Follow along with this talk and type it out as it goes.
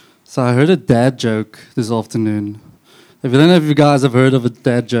So I heard a dad joke this afternoon. I don't know if you guys have heard of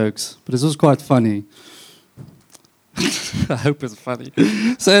dad jokes, but this was quite funny. I hope it's funny.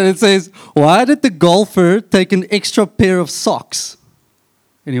 So it says, why did the golfer take an extra pair of socks?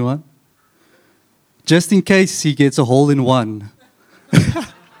 Anyone? Just in case he gets a hole in one.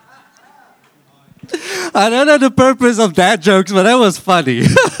 I don't know the purpose of dad jokes, but that was funny.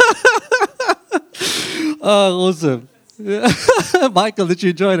 Oh, awesome. Michael, did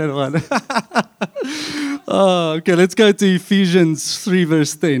you enjoy that one? Oh, okay, let's go to Ephesians 3,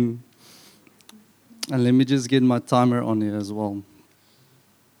 verse 10. And let me just get my timer on here as well.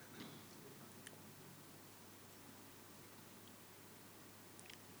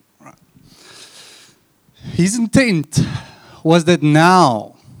 Right. His intent was that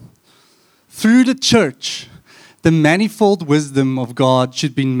now, through the church, the manifold wisdom of God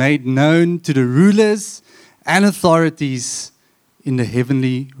should be made known to the rulers and authorities in the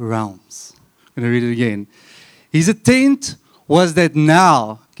heavenly realms. I'm going to read it again. His intent was that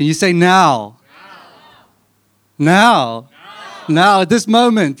now, can you say now? Now, at this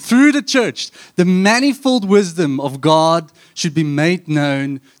moment, through the church, the manifold wisdom of God should be made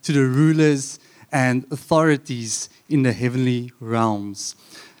known to the rulers and authorities in the heavenly realms.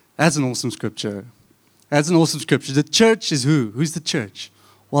 That's an awesome scripture. That's an awesome scripture. The church is who? Who's the church?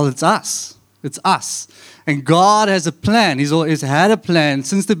 Well, it's us. It's us. And God has a plan. He's always had a plan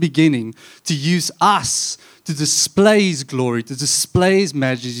since the beginning to use us to display His glory, to display His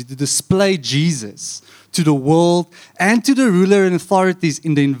majesty, to display Jesus to the world and to the ruler and authorities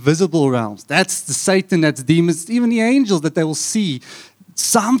in the invisible realms. That's the Satan, that's demons, even the angels, that they will see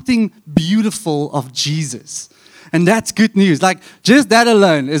something beautiful of Jesus. And that's good news. Like, just that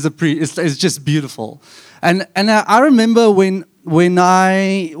alone is is just beautiful. And I remember when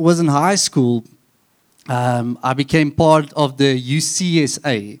I was in high school, I became part of the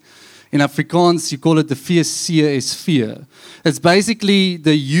UCSA. In Afrikaans, you call it the Fear. It's basically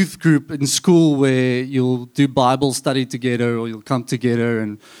the youth group in school where you'll do Bible study together or you'll come together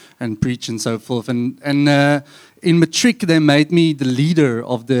and preach and so forth. And in matric, they made me the leader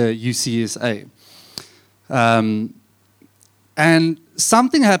of the UCSA. And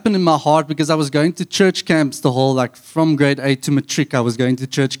something happened in my heart because I was going to church camps from grade 8 to matric, I was going to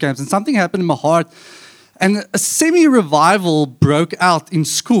church camps. And something happened in my heart. And a semi-revival broke out in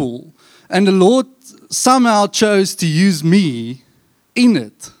school. And the Lord somehow chose to use me in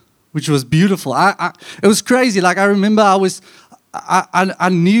it, which was beautiful. It was crazy. Like, I remember I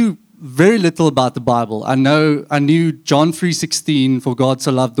knew very little about the Bible. I knew John 3:16, for God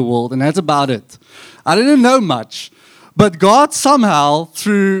so loved the world, and that's about it. I didn't know much. But God somehow,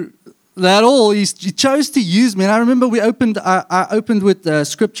 through that all, He chose to use me. And I remember I opened with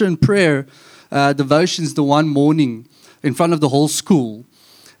scripture and prayer devotions the one morning in front of the whole school.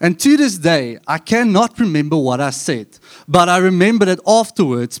 And to this day, I cannot remember what I said. But I remember that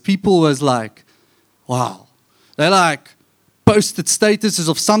afterwards, people was like, wow. They posted statuses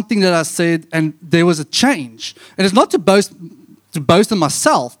of something that I said, and there was a change. And it's not to boast of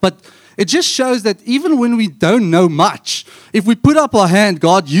myself, but it just shows that even when we don't know much, if we put up our hand,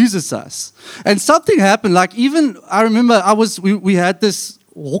 God uses us. And something happened. I remember we had this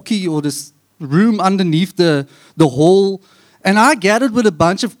walkie or this room underneath the hall, and I gathered with a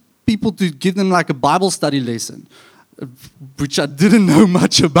bunch of people to give them a Bible study lesson, which I didn't know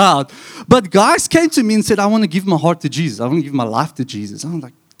much about. But guys came to me and said, I want to give my heart to Jesus. I want to give my life to Jesus. I'm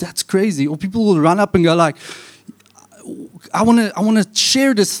like, that's crazy. Or people will run up and go I want to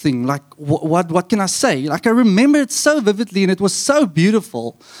share this thing. What can I say? I remember it so vividly, and it was so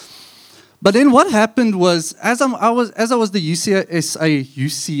beautiful. But then what happened was, as I was the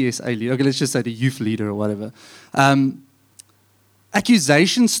UCSA leader, okay, let's just say the youth leader or whatever,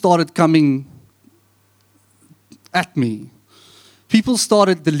 accusations started coming at me.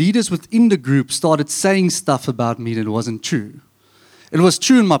 The leaders within the group started saying stuff about me that wasn't true. It was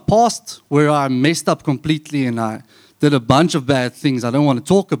true in my past where I messed up completely and I did a bunch of bad things I don't want to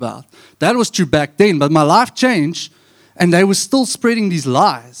talk about. That was true back then, but my life changed and they were still spreading these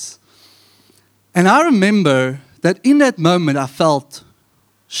lies. And I remember that in that moment I felt,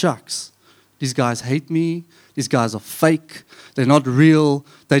 shucks, these guys hate me, these guys are fake, they're not real,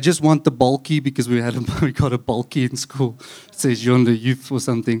 they just want the bulky because we got a bulky in school. It says you're on the youth or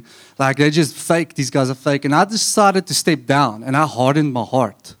something. They're just fake, these guys are fake. And I decided to step down and I hardened my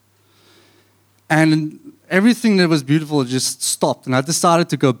heart. And everything that was beautiful just stopped. And I decided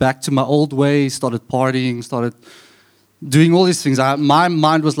to go back to my old ways, started partying, started doing all these things. My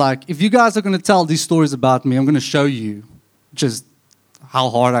mind was like, if you guys are going to tell these stories about me, I'm going to show you just how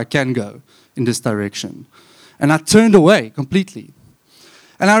hard I can go in this direction. And I turned away completely.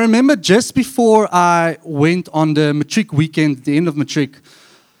 And I remember just before I went on the matric weekend, at the end of matric,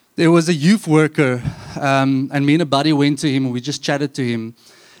 there was a youth worker, and me and a buddy went to him, and we just chatted to him.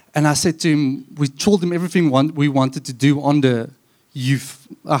 And I said to him, we told him everything we wanted to do on the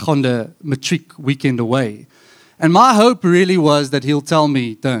on the matric weekend away. And my hope really was that he'll tell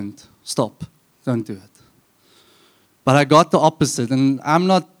me, don't do it. But I got the opposite, and I'm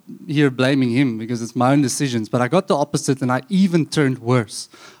not here blaming him because it's my own decisions, but I got the opposite, and I even turned worse.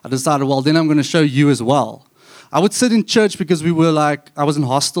 I decided, well, then I'm going to show you as well. I would sit in church because I was in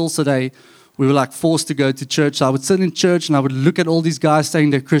hostel, so we were like forced to go to church. So I would sit in church, and I would look at all these guys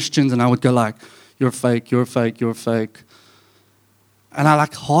saying they're Christians, and I would go like, you're fake, you're fake, you're fake. And I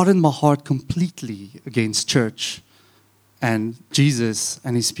like hardened my heart completely against church and Jesus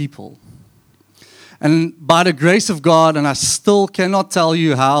and his people. And by the grace of God, and I still cannot tell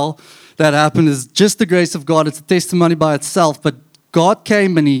you how that happened, it's just the grace of God. It's a testimony by itself. But God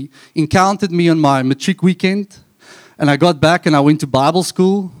came and he encountered me on my matric weekend. And I got back and I went to Bible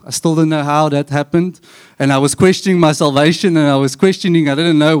school. I still don't know how that happened. And I was questioning my salvation, and I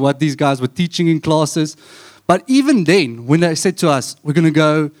didn't know what these guys were teaching in classes. But even then, when they said to us, we're going to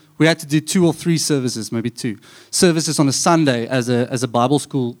go, we had to do 2 or 3 services, maybe 2 services on a Sunday as a Bible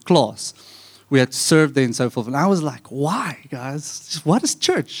school class. We had to serve there and so forth. And I was like, why, guys? What is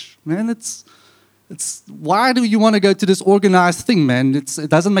church? Man, it's why do you want to go to this organized thing, man? It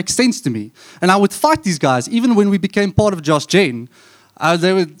doesn't make sense to me. And I would fight these guys. Even when we became part of Josh Jane,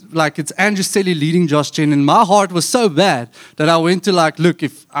 they were like, it's Andrew Selly leading Josh Jane. And my heart was so bad that I went to like, look,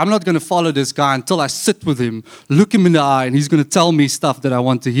 if I'm not going to follow this guy until I sit with him, look him in the eye, and he's going to tell me stuff that I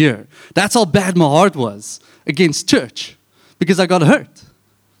want to hear. That's how bad my heart was against church, because I got hurt.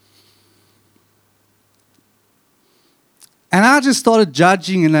 And I just started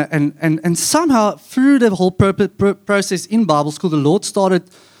judging, and somehow through the whole process in Bible school, the Lord started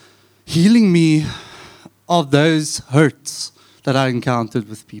healing me of those hurts that I encountered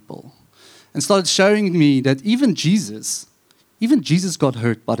with people, and started showing me that even Jesus got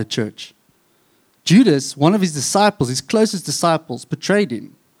hurt by the church. Judas, one of his disciples, his closest disciples, betrayed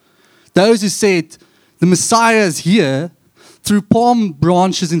him. Those who said, the Messiah is here, threw palm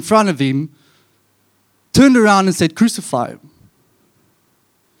branches in front of him, turned around and said, crucify him.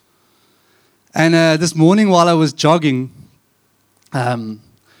 And this morning while I was jogging, the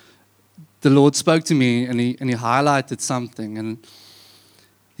Lord spoke to me, and he highlighted something. And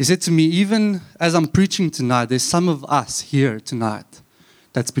he said to me, even as I'm preaching tonight, there's some of us here tonight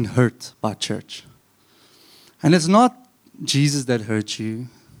that's been hurt by church. And it's not Jesus that hurt you.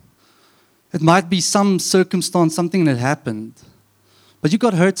 It might be some circumstance, something that happened, but you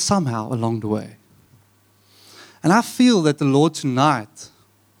got hurt somehow along the way. And I feel that the Lord tonight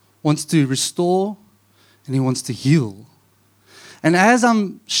wants to restore, and he wants to heal. And as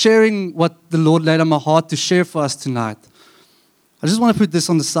I'm sharing what the Lord laid on my heart to share for us tonight, I just want to put this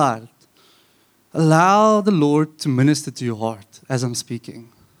on the side. Allow the Lord to minister to your heart as I'm speaking.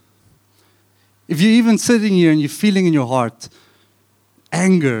 If you're even sitting here and you're feeling in your heart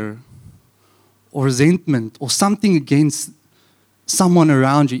anger or resentment or something against someone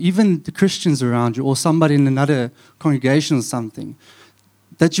around you, even the Christians around you, or somebody in another congregation or something,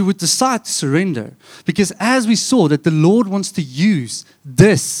 that you would decide to surrender. Because as we saw, that the Lord wants to use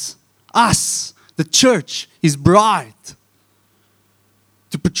this, us, the church, his bride,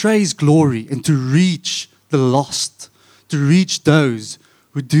 to portray his glory and to reach the lost, to reach those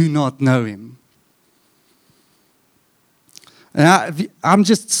who do not know him. And I'm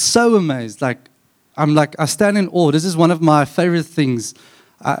just so amazed. I stand in awe. This is one of my favorite things.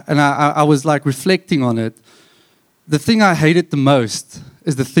 I was like reflecting on it. The thing I hated the most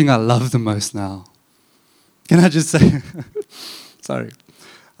is the thing I love the most now. Can I just say, sorry.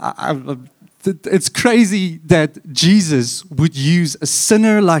 It's crazy that Jesus would use a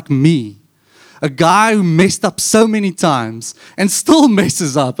sinner like me, a guy who messed up so many times and still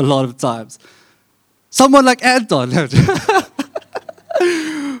messes up a lot of times. Someone like Anton.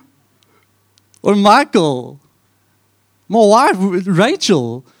 Or Michael, my wife,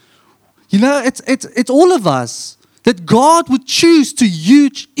 Rachel. You know, it's all of us, that God would choose to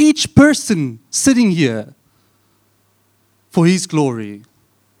use each person sitting here for his glory,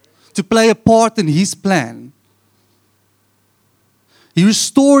 to play a part in his plan. He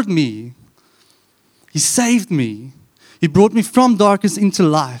restored me. He saved me. He brought me from darkness into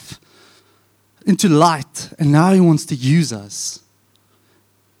life, into light, and now he wants to use us.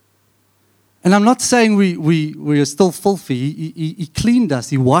 And I'm not saying we are still filthy. He cleaned us.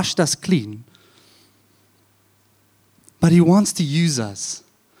 He washed us clean. But he wants to use us.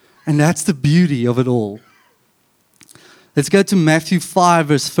 And that's the beauty of it all. Let's go to Matthew 5,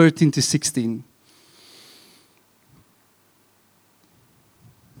 verse 13 to 16.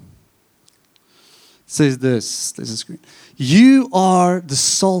 It says this. There's a screen. You are the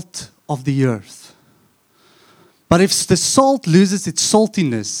salt of the earth. But if the salt loses its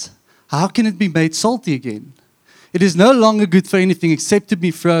saltiness, how can it be made salty again? It is no longer good for anything except to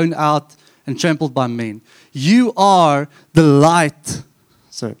be thrown out and trampled by men. You are the light.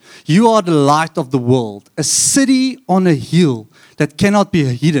 You are the light of the world, a city on a hill that cannot be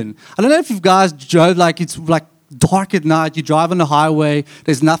hidden. I don't know if you guys drove it's dark at night, you drive on the highway,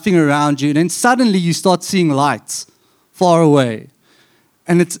 there's nothing around you, and then suddenly you start seeing lights far away.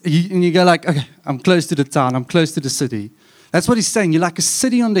 And you go like, okay, I'm close to the town, I'm close to the city. That's what he's saying. You're like a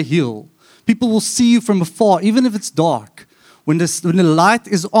city on the hill. People will see you from afar, even if it's dark. When the light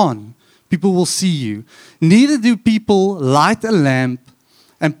is on, people will see you. Neither do people light a lamp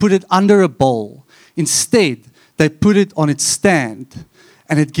and put it under a bowl. Instead, they put it on its stand,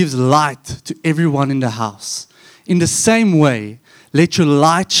 and it gives light to everyone in the house. In the same way, let your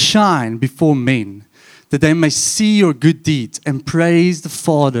light shine before men, that they may see your good deeds and praise the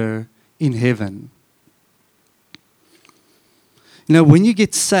Father in heaven. You know, when you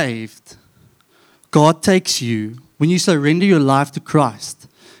get saved, God takes you, when you surrender your life to Christ,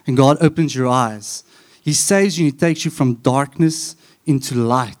 and God opens your eyes, He saves you and He takes you from darkness into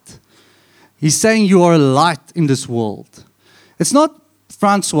light. He's saying you are a light in this world. It's not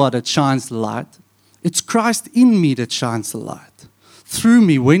Francois that shines the light. It's Christ in me that shines the light. Through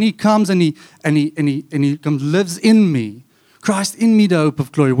me, when He comes and He lives in me, Christ in me, the hope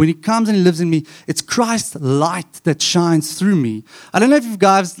of glory. When He comes and He lives in me, it's Christ's light that shines through me. I don't know if you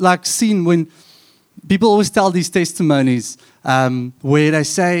guys seen when people always tell these testimonies where they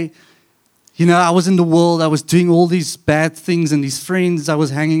say, you know, I was in the world, I was doing all these bad things and these friends I was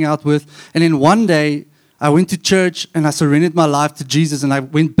hanging out with. And then one day, I went to church and I surrendered my life to Jesus, and I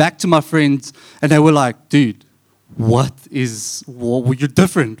went back to my friends and they were like, dude, you're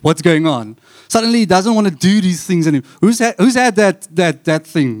different. What's going on? Suddenly he doesn't want to do these things anymore. Who's had that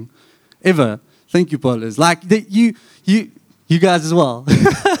thing ever? Thank you, Paulus. You guys as well.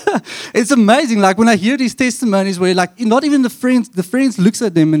 It's amazing. Like when I hear these testimonies where not even the friends looks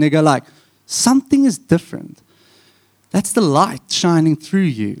at them and they go like, something is different. That's the light shining through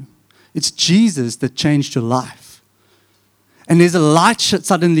you. It's Jesus that changed your life. And there's a light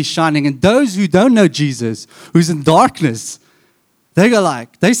suddenly shining. And those who don't know Jesus, who's in darkness, they go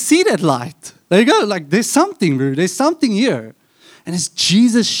like, they see that light. They go like, there's something here. And it's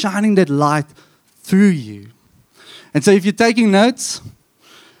Jesus shining that light through you. And so if you're taking notes,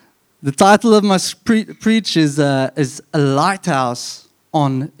 the title of my preach is A Lighthouse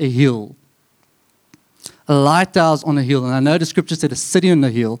on a Hill. A lighthouse on a hill. And I know the scripture said a city on a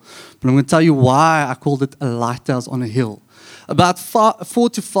hill, but I'm going to tell you why I called it a lighthouse on a hill. About 4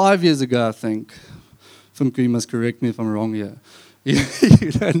 to 5 years ago, I think. Funke, you must correct me if I'm wrong here.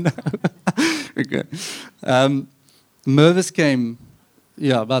 You don't know. Okay. Mervis came,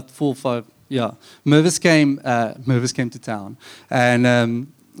 about 4 or 5. Yeah, Mervis came to town, and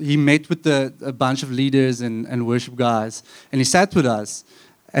he met with a bunch of leaders and worship guys, and he sat with us.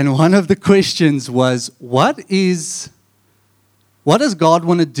 And one of the questions was, what does God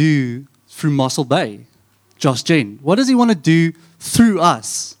want to do through Mossel Bay? Josh Jen, what does He want to do through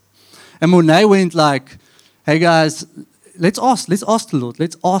us? And Monet went like, hey guys, let's ask the Lord,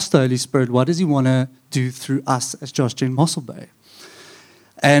 let's ask the Holy Spirit, what does He want to do through us as Josh Jen Mossel Bay?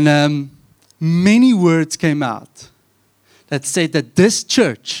 And many words came out that said that this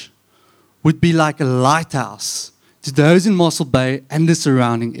church would be like a lighthouse to those in Mossel Bay and the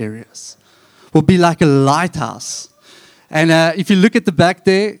surrounding areas. Will be like a lighthouse. And if you look at the back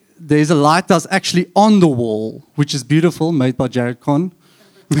there's a lighthouse actually on the wall, which is beautiful, made by Jared Con.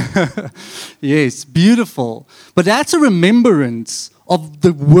 Yes, beautiful. But that's a remembrance of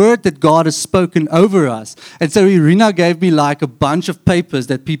the word that God has spoken over us. And so Irina gave me like a bunch of papers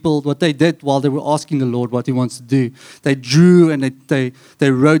that people, what they did while they were asking the Lord what He wants to do. They drew and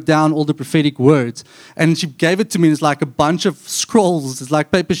they wrote down all the prophetic words. And she gave it to me, and it's like a bunch of scrolls. It's like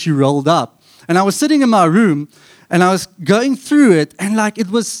paper she rolled up. And I was sitting in my room, and I was going through it, and it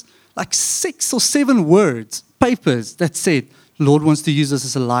was like 6 or 7 words, papers that said, Lord wants to use us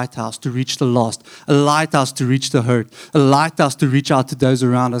as a lighthouse to reach the lost, a lighthouse to reach the hurt, a lighthouse to reach out to those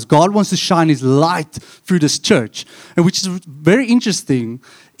around us. God wants to shine His light through this church. And which is very interesting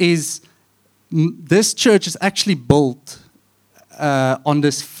is this church is actually built on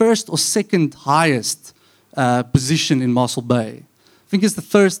this first or second highest position in Mossel Bay. I think it's the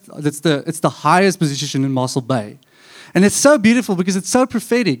first, it's the highest position in Mossel Bay. And it's so beautiful because it's so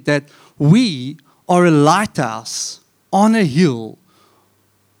prophetic that we are a lighthouse on a hill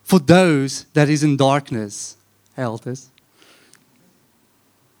for those that is in darkness. Hey, Altus.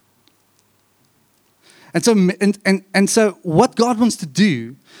 And so what God wants to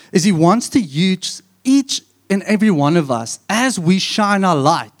do is He wants to use each and every one of us as we shine our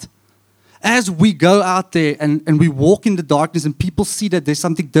light, as we go out there and we walk in the darkness and people see that there's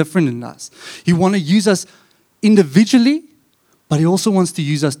something different in us. He wants to use us individually, but He also wants to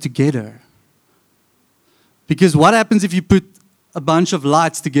use us together. Because what happens if you put a bunch of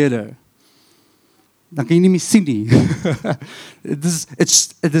lights together? Dan kan jy nie meer sien nie.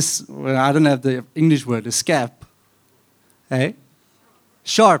 Well, I don't have the English word, a scap. Hey?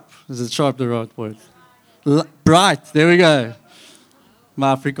 Sharp. Is it sharp the right word? Bright. There we go.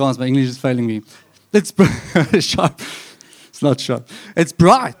 My Afrikaans, my English is failing me. It's sharp. It's not sharp. It's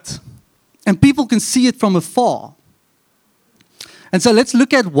bright. And people can see it from afar. And so let's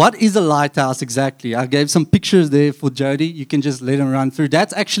look at what is a lighthouse exactly. I gave some pictures there for Jody. You can just let him run through.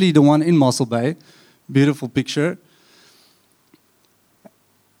 That's actually the one in Mossel Bay. Beautiful picture.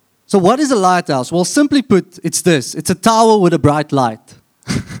 So what is a lighthouse? Well, simply put, it's this. It's a tower with a bright light.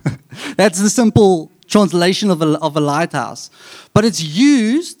 That's the simple translation of a lighthouse. But it's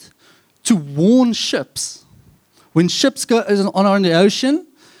used to warn ships. When ships are on the ocean,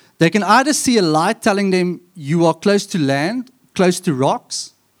 they can either see a light telling them you are close to land, close to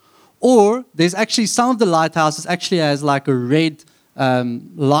rocks, or there's actually some of the lighthouses actually has like a red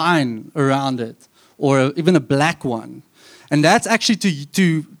line around it, or even a black one. And that's actually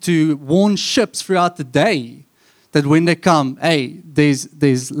to warn ships throughout the day that when they come, hey,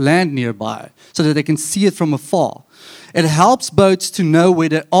 there's land nearby, so that they can see it from afar. It helps boats to know where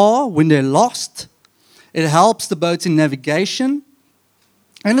they are when they're lost. It helps the boats in navigation.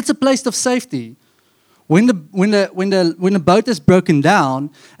 And it's a place of safety. When the boat is broken down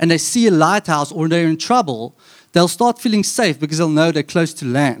and they see a lighthouse or they're in trouble, they'll start feeling safe because they'll know they're close to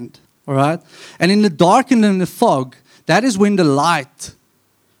land. All right? And in the dark and in the fog, that is when the light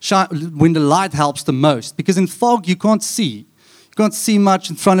helps the most. Because in fog, you can't see. You can't see much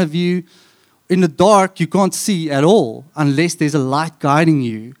in front of you. In the dark, you can't see at all unless there's a light guiding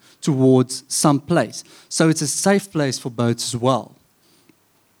you towards some place. So it's a safe place for boats as well.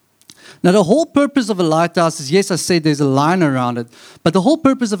 Now, the whole purpose of a lighthouse is, yes, I said there's a line around it, but the whole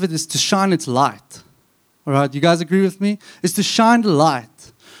purpose of it is to shine its light. All right, you guys agree with me? It's to shine the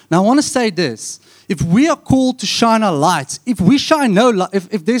light. Now, I want to say this. If we are called to shine our lights, if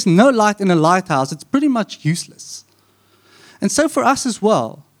there's no light in a lighthouse, it's pretty much useless. And so for us as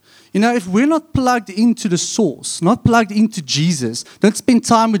well, if we're not plugged into the source, not plugged into Jesus, don't spend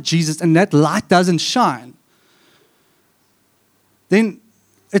time with Jesus, and that light doesn't shine, then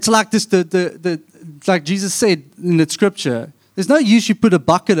it's like this, like Jesus said in the scripture, there's no use you put a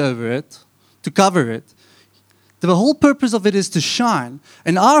bucket over it to cover it. The whole purpose of it is to shine.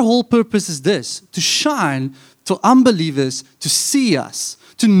 And our whole purpose is this, to shine to unbelievers, to see us,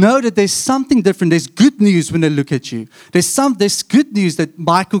 to know that there's something different. There's good news when they look at you. There's good news that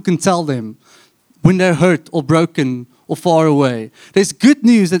Michael can tell them when they're hurt or broken or far away. There's good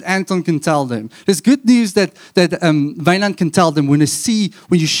news that Anton can tell them. There's good news that Wayland can tell them when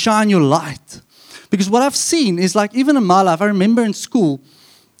you shine your light. Because what I've seen is, like, even in my life, I remember in school,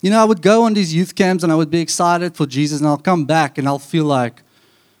 I would go on these youth camps and I would be excited for Jesus, and I'll come back and I'll feel like,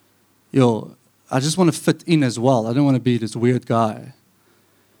 I just want to fit in as well. I don't want to be this weird guy.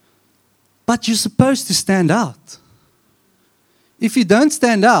 But you're supposed to stand out. If you don't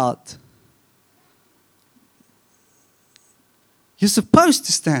stand out, you're supposed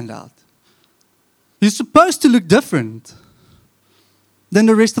to stand out. You're supposed to look different than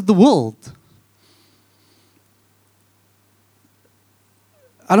the rest of the world.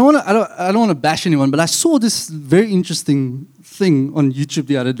 I don't want to bash anyone, but I saw this very interesting thing on YouTube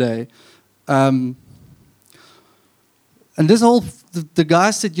the other day. And the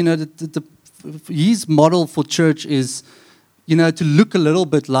guy said, his model for church is, to look a little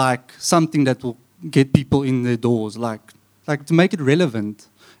bit like something that will get people in their doors, like to make it relevant.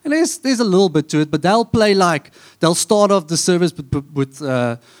 And there's a little bit to it, but they'll start off the service with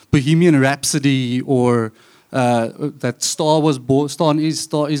Bohemian Rhapsody, or that Star is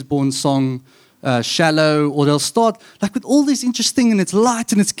Born song, Shallow, or they'll start with all these interesting, and its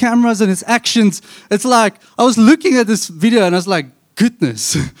light and its cameras and its actions. It's like, I was looking at this video and I was like,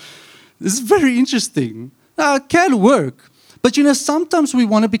 goodness, this is very interesting. Now, it can work. But sometimes we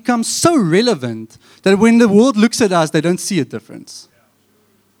want to become so relevant that when the world looks at us, they don't see a difference.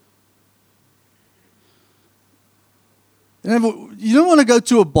 You don't want to go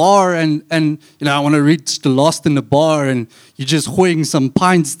to a bar and I want to reach the lost in the bar and you're just hoying some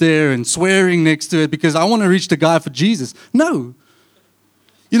pints there and swearing next to it because I want to reach the guy for Jesus. No.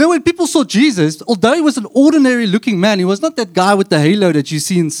 When people saw Jesus, although he was an ordinary looking man, he was not that guy with the halo that you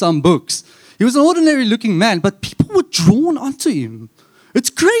see in some books. He was an ordinary looking man, but people were drawn onto him. It's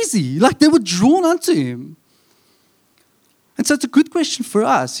crazy. Like they were drawn onto him. And so it's a good question for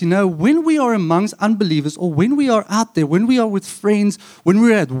us, when we are amongst unbelievers or when we are out there, when we are with friends, when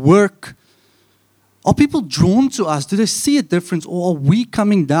we're at work, are people drawn to us? Do they see a difference or are we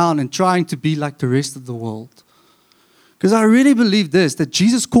coming down and trying to be like the rest of the world? Because I really believe this, that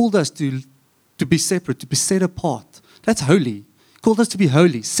Jesus called us to be separate, to be set apart. That's holy. He called us to be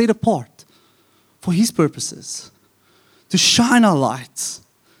holy, set apart for His purposes, to shine our lights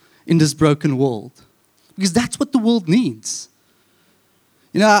in this broken world. Because that's what the world needs.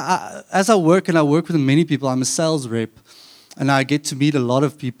 As I work with many people, I'm a sales rep, and I get to meet a lot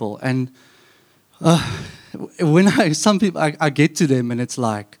of people. And when I get to them, and it's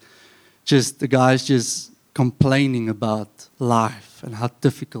like, the guys just complaining about life and how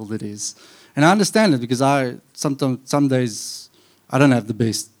difficult it is. And I understand it because some days I don't have the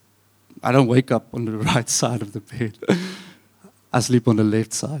best. I don't wake up on the right side of the bed. I sleep on the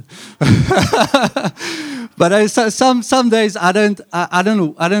left side. But some days I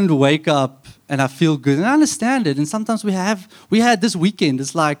don't wake up and I feel good. And I understand it. And sometimes we had this weekend.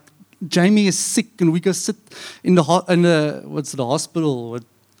 It's like Jamie is sick and we go sit in the hospital,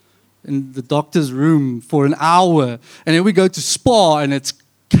 in the doctor's room for an hour. And then we go to spa and it's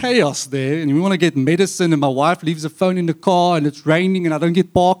chaos there. And we want to get medicine and my wife leaves her phone in the car and it's raining and I don't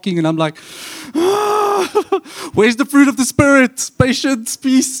get parking. And I'm like, where's the fruit of the Spirit? Patience,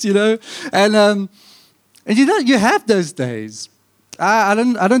 peace, And you have those days. I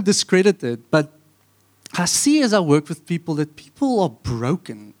don't discredit it, but I see as I work with people that people are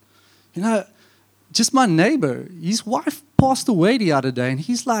broken. Just my neighbor, his wife passed away the other day, and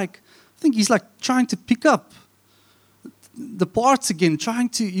he's like trying to pick up the parts again,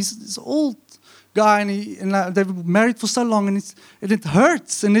 he's this old guy, and they've been married for so long, and it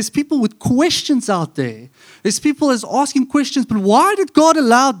hurts. And there's people with questions out there. There's people that's asking questions, but why did God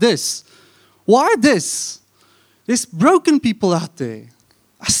allow this? Why this? There's broken people out there.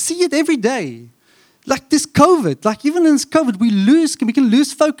 I see it every day. Like this COVID, even in this COVID, we can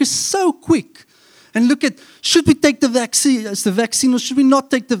lose focus so quick. And look at, should we take the vaccine or should we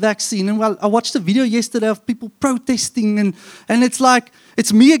not take the vaccine? And I watched a video yesterday of people protesting and it's like,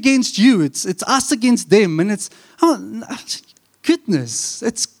 it's me against you. It's us against them. And it's, goodness,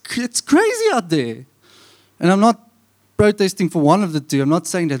 it's crazy out there. And I'm not protesting for one of the two. I'm not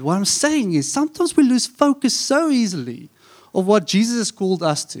saying that. What I'm saying is sometimes we lose focus so easily of what Jesus has called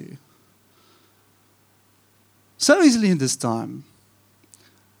us to. So easily in this time.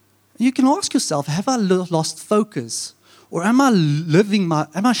 You can ask yourself, have I lost focus? Or am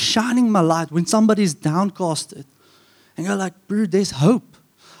I shining my light when somebody is downcasted? And you're like, bro, there's hope.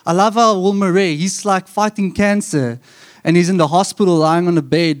 I love how Will Murray, he's like fighting cancer. And he's in the hospital lying on a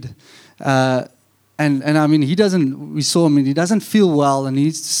bed. And I mean, we saw him, and he doesn't feel well. And he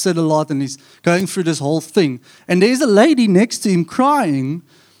needs to sit a lot. And he's going through this whole thing. And there's a lady next to him crying,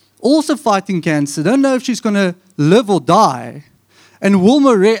 also fighting cancer. Don't know if she's going to live or die. And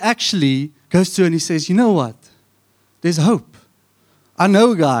Wilmer Ray actually goes to her and he says, you know what? There's hope. I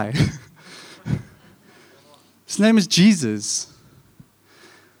know a guy. His name is Jesus.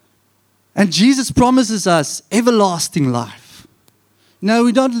 And Jesus promises us everlasting life. No,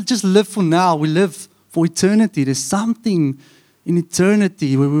 we don't just live for now. We live for eternity. There's something in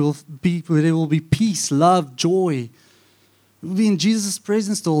eternity where there will be peace, love, joy. We'll be in Jesus'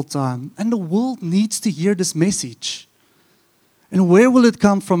 presence the whole time. And the world needs to hear this message. And where will it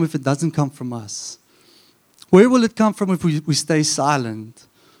come from if it doesn't come from us? Where will it come from if we stay silent?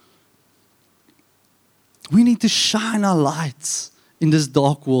 We need to shine our lights in this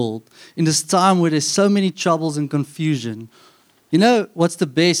dark world, in this time where there's so many troubles and confusion. You know what's the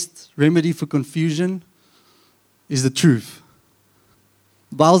best remedy for confusion? Is the truth.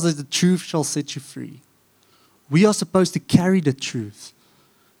 The Bible says the truth shall set you free. We are supposed to carry the truth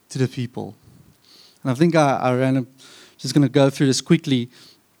to the people. And I think just going to go through this quickly.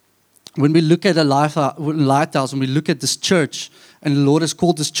 When we look at a lighthouse, when we look at this church, and the Lord has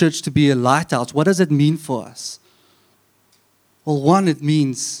called this church to be a lighthouse, what does it mean for us? Well, one, it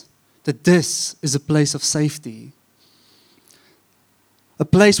means that this is a place of safety. A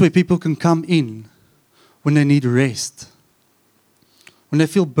place where people can come in when they need rest. When they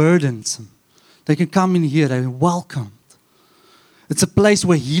feel burdensome, they can come in here, they're welcomed. It's a place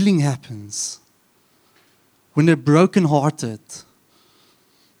where healing happens. when they're brokenhearted,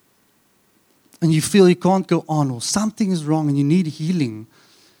 and you feel you can't go on, or something is wrong and you need healing,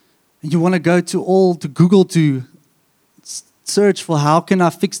 and you want to go to Google to search for how can I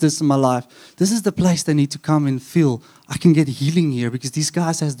fix this in my life, this is the place they need to come and feel I can get healing here because these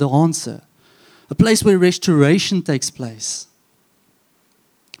guys has the answer. A place where restoration takes place.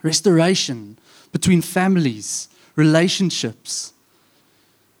 Restoration between families, relationships,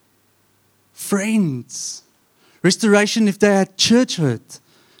 friends. Restoration if they're at church hurt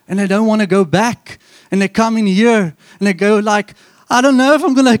and they don't want to go back, and they come in here and they go like, I don't know if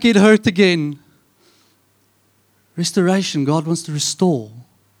I'm going to get hurt again. Restoration, God wants to restore.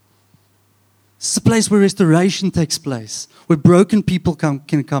 It's a place where restoration takes place, where broken people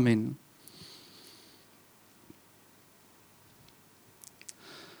can come in.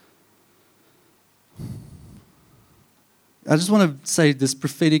 I just want to say this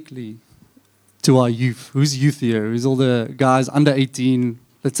prophetically to our youth. Who's youth here? Who's all the guys under 18?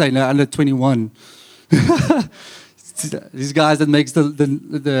 Let's say no, under 21. These guys that makes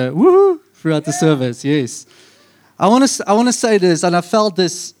the woo throughout the service. Yes. I want to say this, and I felt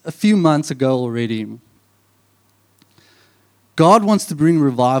this a few months ago already. God wants to bring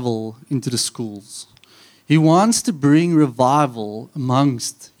revival into the schools. He wants to bring revival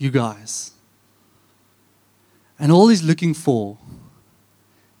amongst you guys. And all He's looking for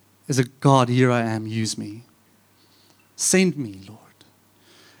is a God, here I am, use me. Send me, Lord.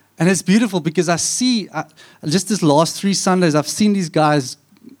 And it's beautiful because I see, just this last 3 Sundays, I've seen these guys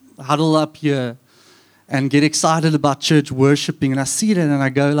huddle up here and get excited about church worshiping. And I see it and I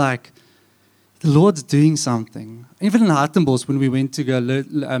go like, the Lord's doing something. Even in Hartenbos, when we went to go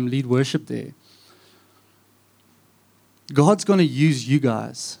lead worship there, God's going to use you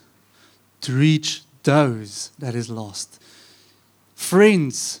guys to reach those that is lost.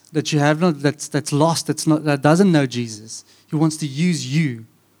 Friends that you have not, that's lost, that doesn't know Jesus. He wants to use you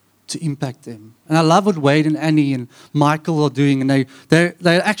to impact them. And I love what Wade and Annie and Michael are doing. And they're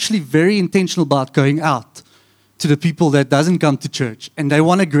actually very intentional about going out to the people that doesn't come to church. And they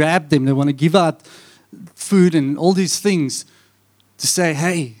want to grab them. They want to give out food and all these things to say,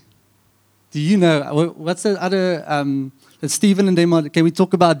 hey, do you know, what's the other, that Stephen and them, can we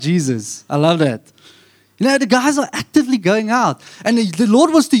talk about Jesus? I love that. You know, the guys are actively going out. And the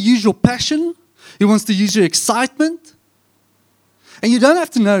Lord wants to use your passion. He wants to use your excitement. And you don't have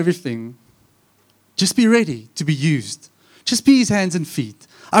to know everything. Just be ready to be used. Just be His hands and feet.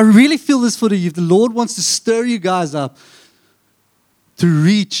 I really feel this for the youth. The Lord wants to stir you guys up to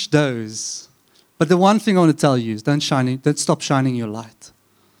reach those. But the one thing I want to tell you is don't stop shining your light.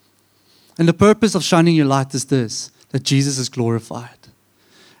 And the purpose of shining your light is this, that Jesus is glorified.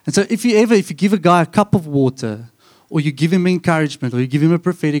 And so if you give a guy a cup of water, or you give him encouragement, or you give him a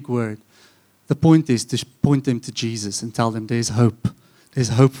prophetic word, the point is to point them to Jesus and tell them there's hope. There's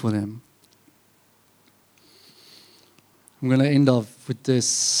hope for them. I'm going to end off with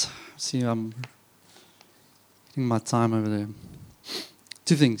this. See, I'm getting my time over there.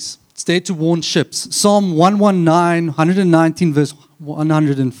 2 things. It's there to warn ships. Psalm 119, verse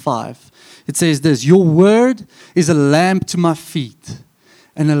 105. It says this, your word is a lamp to my feet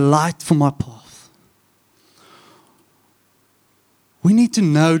and a light for my path. We need to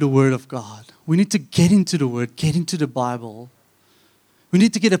know the Word of God. We need to get into the Word, get into the Bible. We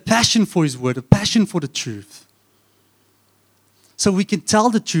need to get a passion for His Word, a passion for the truth. So we can tell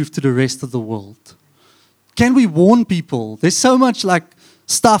the truth to the rest of the world. Can we warn people? There's so much like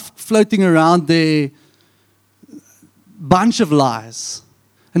stuff floating around there, bunch of lies.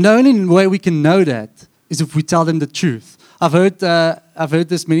 And the only way we can know that is if we tell them the truth. I've heard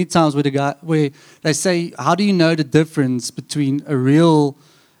this many times where they say, how do you know the difference between a real,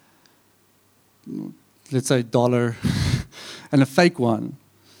 let's say, dollar and a fake one?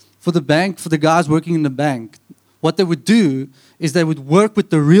 For the bank, for the guys working in the bank, what they would do is they would work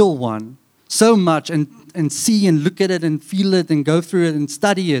with the real one so much and see and look at it and feel it and go through it and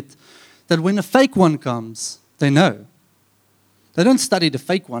study it that when a fake one comes, they know. They don't study the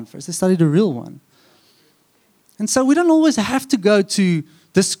fake one first, they study the real one. And so we don't always have to go to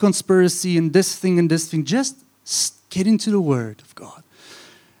this conspiracy and this thing and this thing. Just get into the Word of God.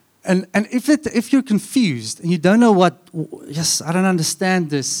 And if you're confused and you don't know I don't understand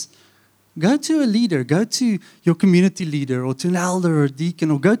this, go to a leader. Go to your community leader or to an elder or a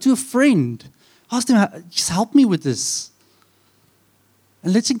deacon or go to a friend. Ask them, just help me with this.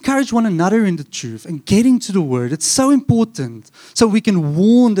 And let's encourage one another in the truth and get into the Word. It's so important so we can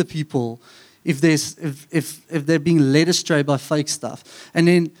warn the people if they're being led astray by fake stuff. And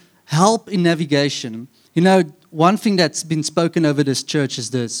then help in navigation. You know, one thing that's been spoken over this church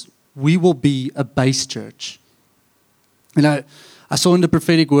is this. We will be a base church. I saw in the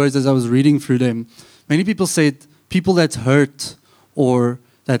prophetic words as I was reading through them, many people said people that's hurt or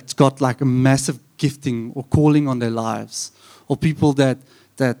that's got like a massive gifting or calling on their lives, or people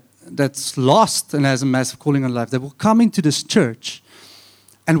that's lost and has a massive calling on life, they will come into this church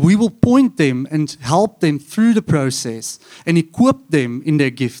and we will point them and help them through the process and equip them in their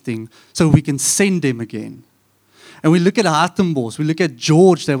gifting so we can send them again. And we look at Hartenbos, we look at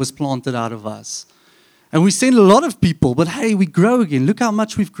George that was planted out of us. And we send a lot of people, but hey, we grow again. Look how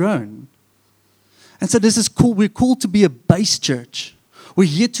much we've grown. And so this is cool. We're called to be a base church. We're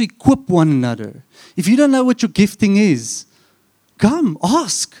here to equip one another. If you don't know what your gifting is, come,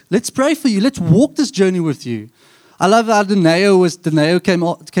 ask. Let's pray for you. Let's walk this journey with you. I love how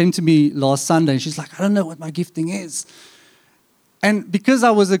Daneo came to me last Sunday, and she's like, I don't know what my gifting is. And because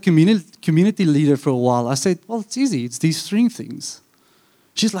I was a community leader for a while, I said, well, it's easy. It's these three things.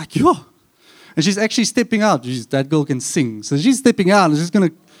 She's like, yeah. And she's actually stepping out. That girl can sing. So she's stepping out and she's going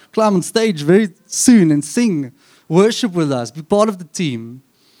to climb on stage very soon and sing, worship with us, be part of the team.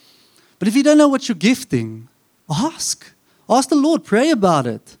 But if you don't know what you're gifting, ask. Ask the Lord. Pray about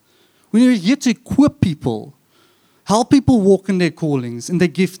it. We're here to equip people, help people walk in their callings, in their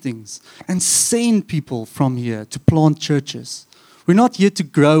giftings, and send people from here to plant churches. We're not here to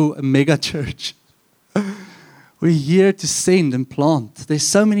grow a mega church. We're here to send and plant. There's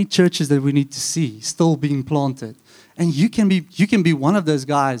so many churches that we need to see still being planted. And you can be one of those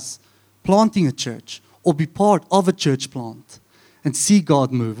guys planting a church or be part of a church plant and see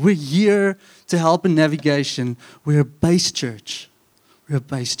God move. We're here to help in navigation. We're a base church. We're a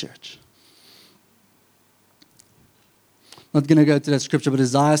base church. Not going to go to that scripture, but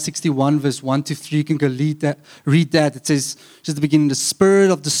Isaiah 61 verse 1 to 3, you can go read that. It says, just at the beginning, the Spirit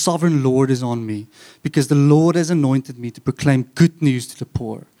of the Sovereign Lord is on me, because the Lord has anointed me to proclaim good news to the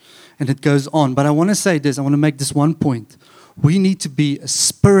poor. And it goes on. But I want to say this, I want to make this one point. We need to be a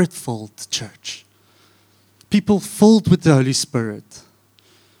Spirit-filled church. People filled with the Holy Spirit.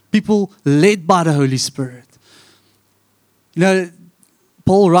 People led by the Holy Spirit.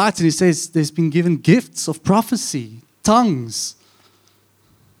 Paul writes and he says, there's been given gifts of prophecy, tongues,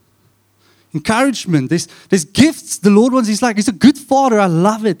 encouragement. There's gifts the Lord wants. He's a good father. I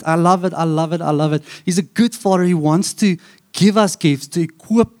love it. I love it. I love it. I love it. He's a good father. He wants to give us gifts to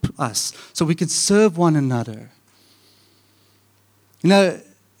equip us so we can serve one another.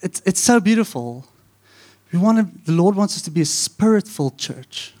 It's so beautiful. The Lord wants us to be a Spirit-filled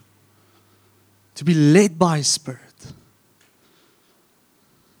church, to be led by His Spirit.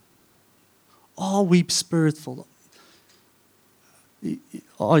 Are we Spirit-filled?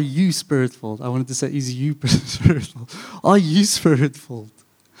 Are you Spirit-filled? I wanted to say, is you Spirit-filled? Are you Spirit-filled?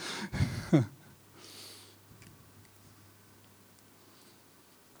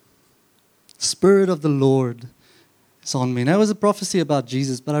 Spirit of the Lord is on me. Now, it was a prophecy about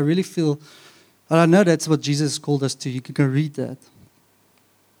Jesus, but I really feel, and I know that's what Jesus called us to. You can go read that.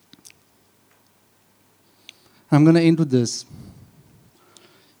 I'm going to end with this.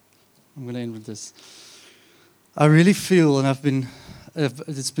 I really feel, and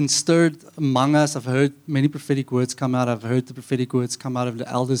it's been stirred among us. I've heard many prophetic words come out. I've heard the prophetic words come out of the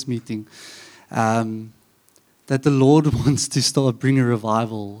elders meeting. That the Lord wants to bring a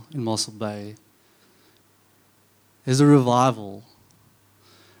revival in Mossel Bay. There's a revival.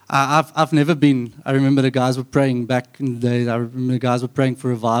 I've never been. I remember the guys were praying back in the day. I remember the guys were praying for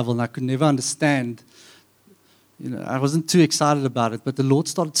revival, and I could never understand. I wasn't too excited about it, but the Lord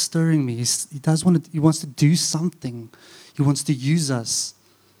started stirring me. He wants to do something. He wants to use us.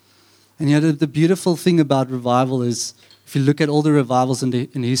 And the beautiful thing about revival is, if you look at all the revivals in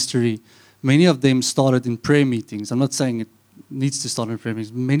history, many of them started in prayer meetings. I'm not saying it needs to start in prayer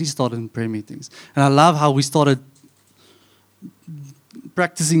meetings. Many started in prayer meetings. And I love how we started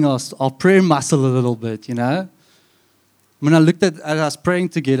practicing our prayer muscle a little bit, When I looked at us praying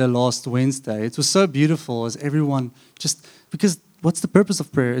together last Wednesday, it was so beautiful as everyone because what's the purpose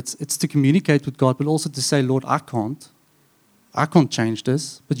of prayer? It's to communicate with God, but also to say, Lord, I can't change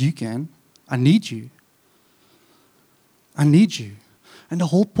this, but you can. I need you. And the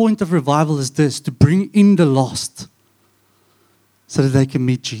whole point of revival is this, to bring in the lost so that they can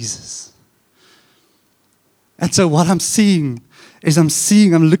meet Jesus. And so what I'm seeing is I'm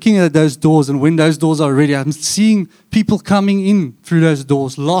looking at those doors, and when those doors are ready, I'm seeing people coming in through those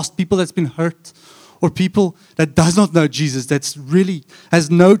doors, lost people that's been hurt, or people that does not know Jesus, that's really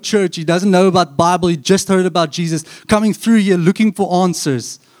has no church, he doesn't know about Bible, he just heard about Jesus, coming through here looking for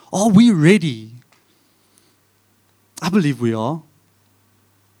answers. Are we ready? I believe we are.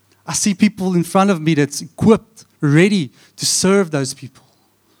 I see people in front of me that's equipped, ready to serve those people,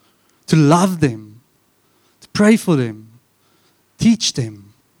 to love them, to pray for them. teach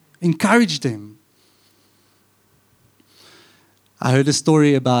them, encourage them. I heard a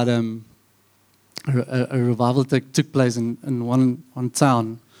story about a revival that took place in one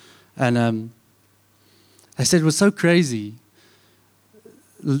town. And they said it was so crazy.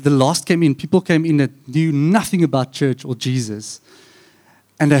 The lost came in, people came in that knew nothing about church or Jesus.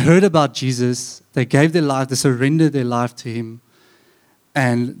 And they heard about Jesus, they gave their life, they surrendered their life to Him.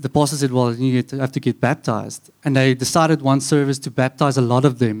 And the pastor said, well, you have to get baptized. And they decided one service to baptize a lot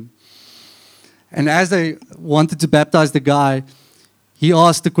of them. And as they wanted to baptize the guy, he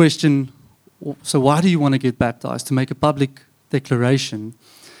asked the question, so why do you want to get baptized? To make a public declaration.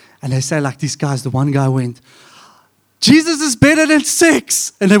 And they say like these guys, the one guy went, Jesus is better than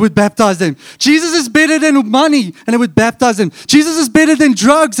sex. And they would baptize them. Jesus is better than money. And they would baptize them. Jesus is better than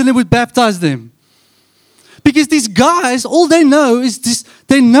drugs. And they would baptize them. Because these guys, all they know is this,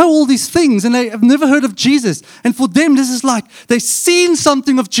 they know all these things and they have never heard of Jesus. And for them, this is like, they've seen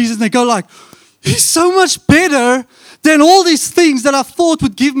something of Jesus and they go like, He's so much better than all these things that I thought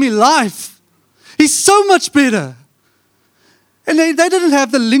would give me life. He's so much better. And they didn't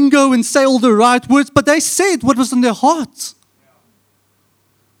have the lingo and say all the right words, but they said what was in their hearts.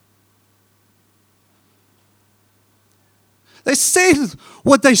 They said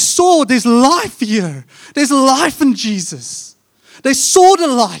what they saw. There's life here. There's life in Jesus. They saw the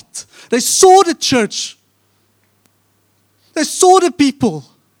light. They saw the church. They saw the people.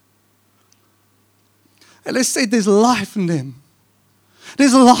 And they said there's life in them.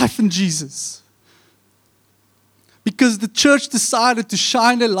 There's life in Jesus. Because the church decided to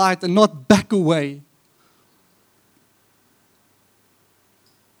shine their light and not back away.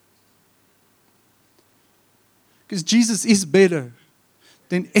 Because Jesus is better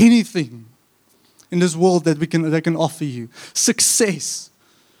than anything in this world that they can offer you. Success,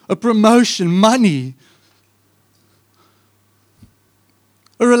 a promotion, money,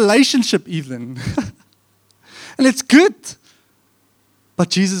 a relationship even. And it's good. But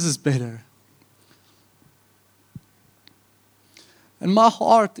Jesus is better. And my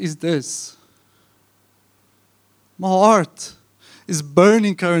heart is this. My heart is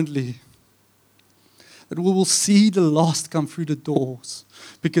burning currently. That we will see the lost come through the doors.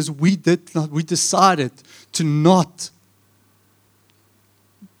 Because we decided to not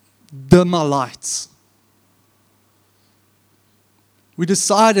dim our lights. We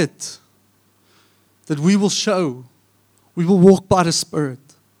decided that we will walk by the Spirit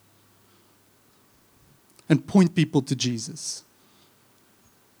and point people to Jesus.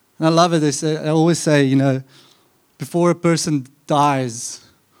 And I love it. I always say, before a person dies,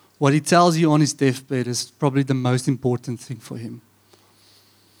 what he tells you on his deathbed is probably the most important thing for him.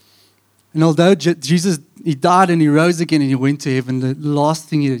 And although Jesus, He died and He rose again and He went to heaven, the last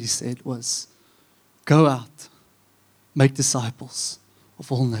thing that He said was, go out, make disciples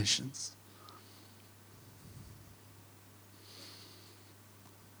of all nations.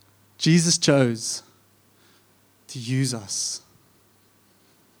 Jesus chose to use us.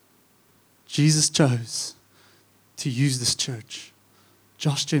 Jesus chose to use this church.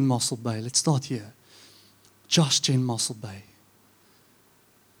 Josh Jen Mossel Bay. Let's start here. Josh Jen Mossel Bay.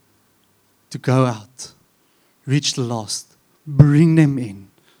 To go out, reach the lost, bring them in,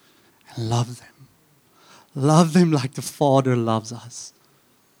 and love them. Love them like the Father loves us.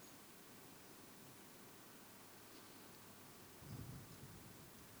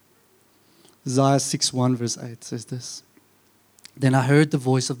 Isaiah 6:1 verse 8 says this. Then I heard the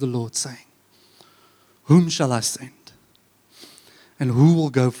voice of the Lord saying, whom shall I send? And who will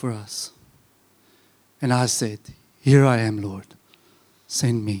go for us? And I said, here I am, Lord.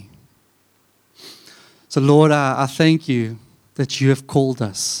 Send me. So Lord, I thank You that You have called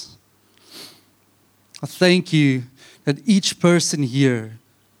us. I thank You that each person here,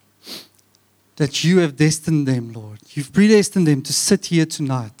 that You have destined them, Lord. You've predestined them to sit here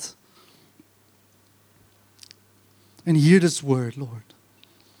tonight and hear this word, Lord,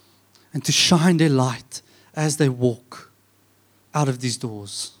 and to shine their light as they walk out of these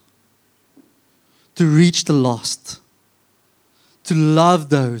doors, to reach the lost, to love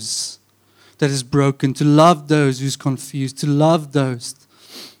those that is broken, to love those who's confused, to love those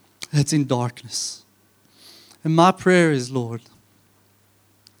that's in darkness. And my prayer is, Lord,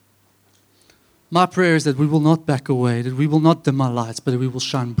 my prayer is that we will not back away, that we will not dim our lights, but that we will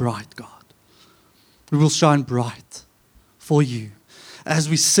shine bright, God. We will shine bright for You. As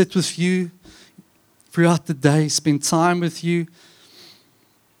we sit with You throughout the day, spend time with You,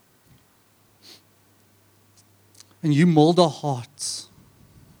 and You mold our hearts,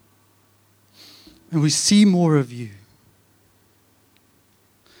 and we see more of You,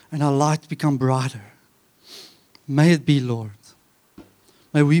 and our light become brighter. May it be, Lord,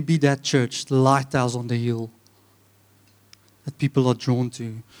 May we be that church, the lighthouse on the hill that people are drawn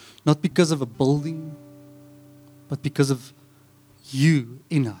to, not because of a building, but because of you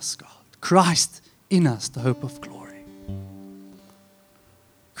in us, God. Christ in us, the hope of glory.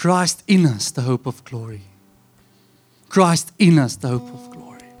 Christ in us, the hope of glory. Christ in us, the hope of glory.